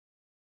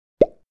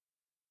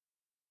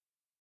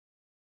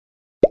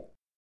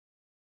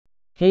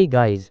Hey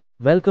guys,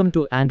 welcome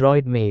to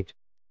Android Mate.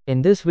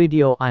 In this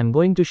video I'm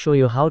going to show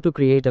you how to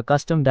create a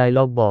custom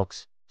dialog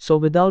box. So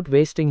without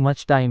wasting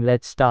much time,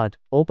 let's start.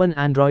 Open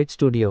Android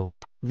Studio.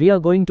 We are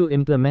going to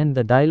implement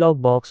the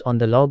dialog box on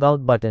the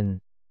logout button.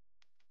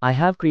 I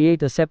have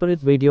created a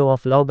separate video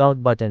of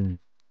logout button.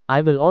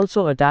 I will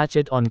also attach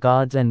it on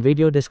cards and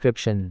video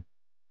description.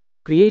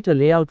 Create a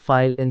layout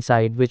file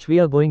inside which we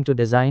are going to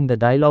design the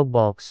dialog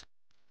box.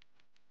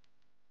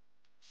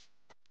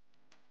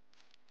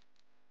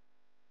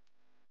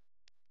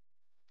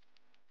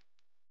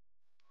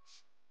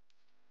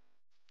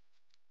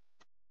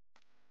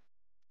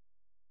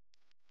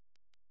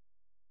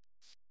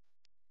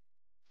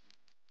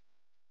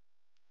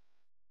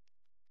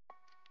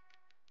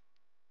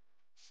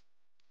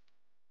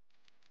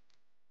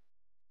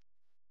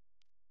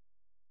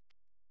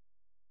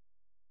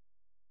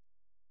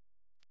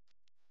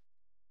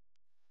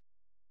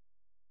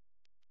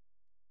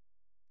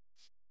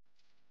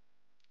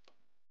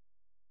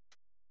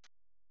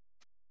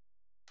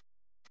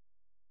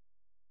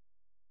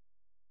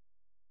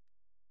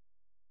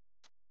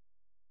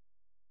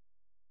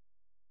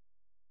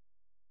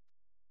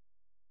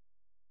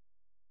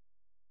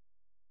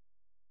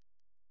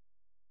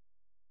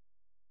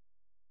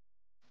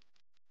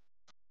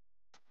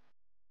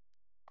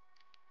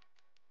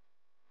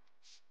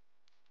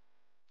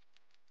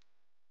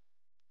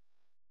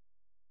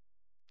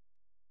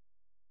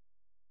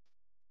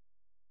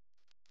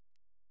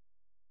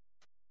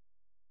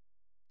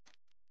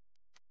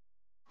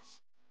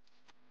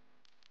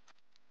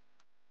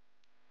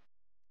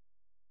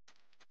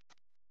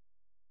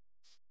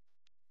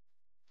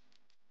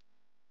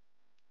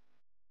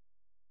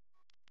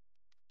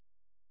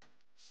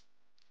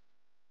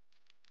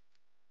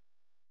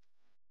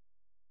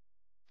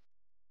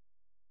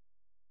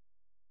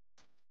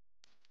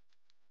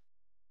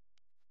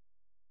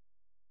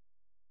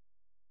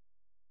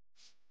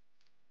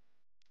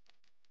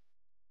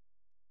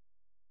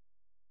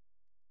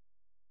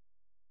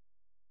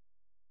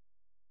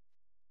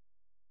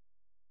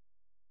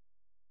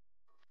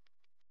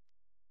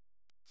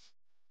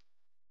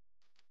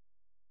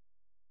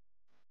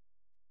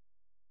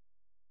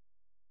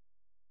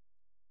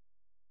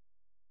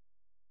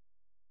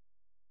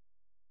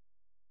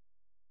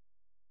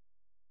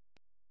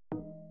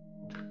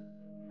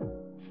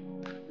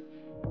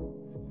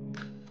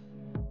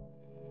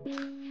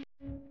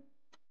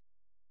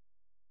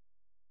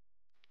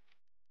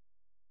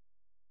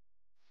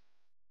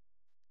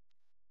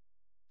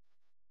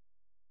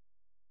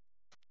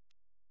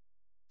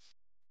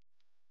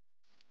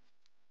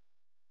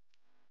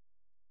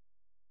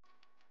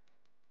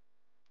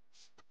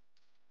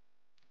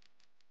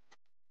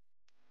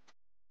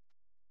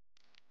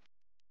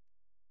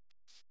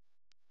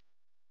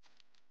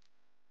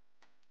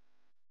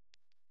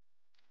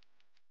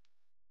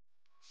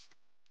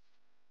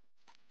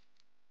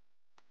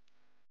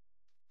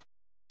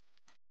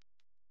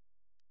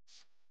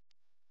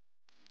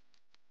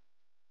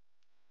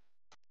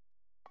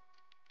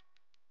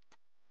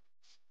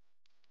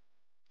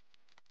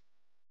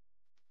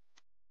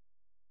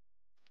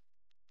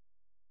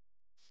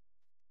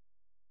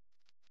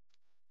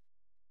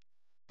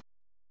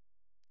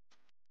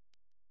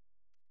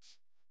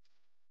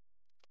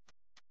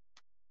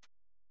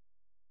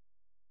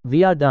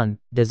 We are done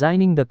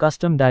designing the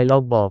custom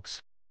dialog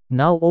box.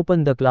 Now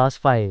open the class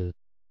file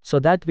so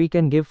that we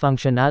can give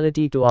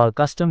functionality to our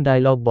custom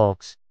dialog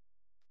box.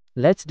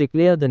 Let's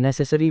declare the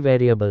necessary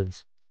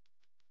variables.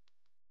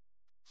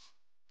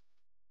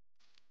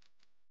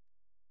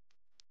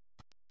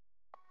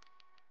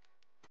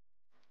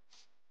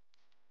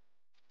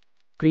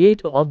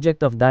 Create an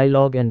object of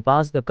dialog and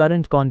pass the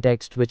current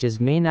context, which is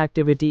main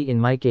activity in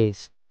my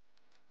case.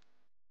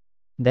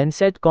 Then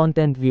set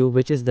content view,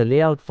 which is the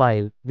layout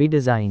file we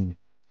designed.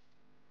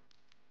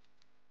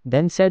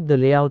 Then set the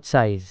layout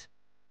size.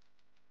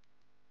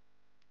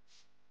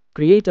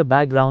 Create a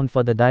background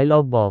for the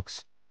dialog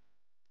box.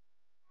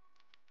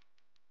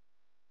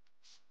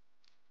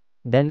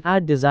 Then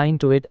add design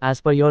to it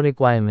as per your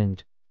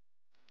requirement.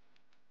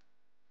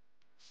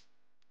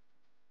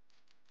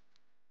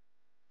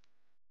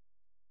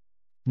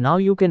 Now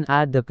you can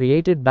add the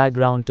created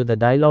background to the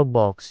dialog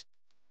box.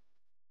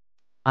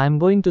 I am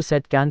going to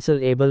set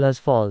cancel able as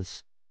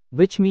false,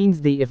 which means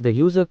if the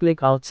user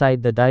click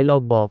outside the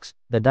dialog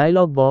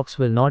box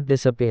will not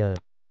disappear.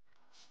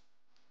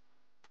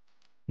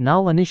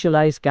 Now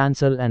initialize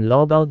cancel and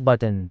logout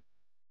button.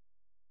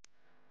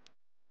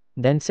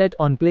 Then set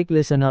on click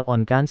listener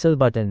on cancel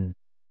button.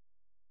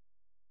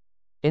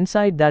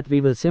 Inside that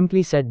we will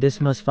simply set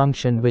dismiss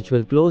function, which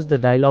will close the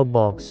dialog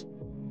box.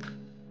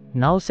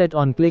 Now set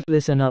on click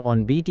listener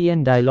on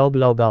btn dialog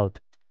logout.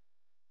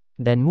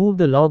 Then move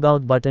the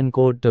logout button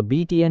code to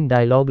btn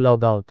dialog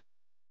logout,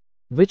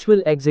 which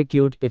will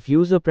execute if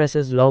user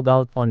presses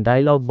logout on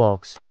dialog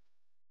box.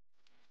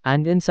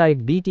 And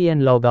inside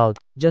btn logout,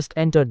 just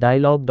enter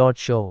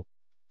dialog.show,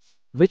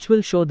 which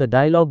will show the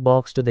dialog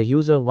box to the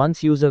user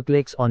once user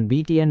clicks on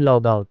btn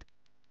logout.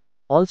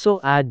 Also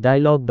add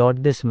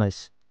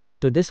dialog.dismiss.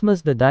 To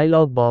dismiss the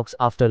dialog box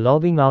after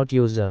logging out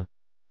user.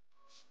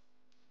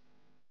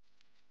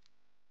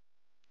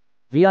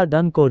 We are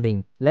done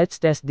coding, let's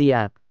test the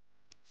app.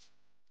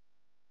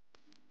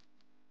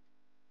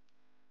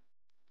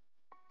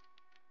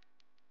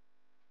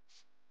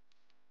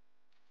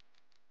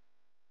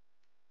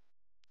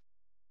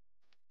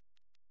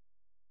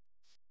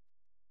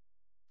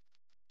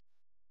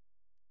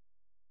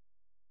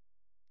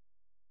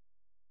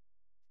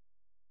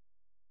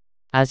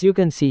 As you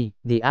can see,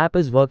 the app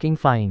is working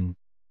fine.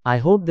 I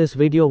hope this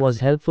video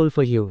was helpful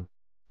for you.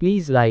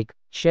 Please like,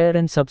 share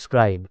and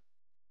subscribe.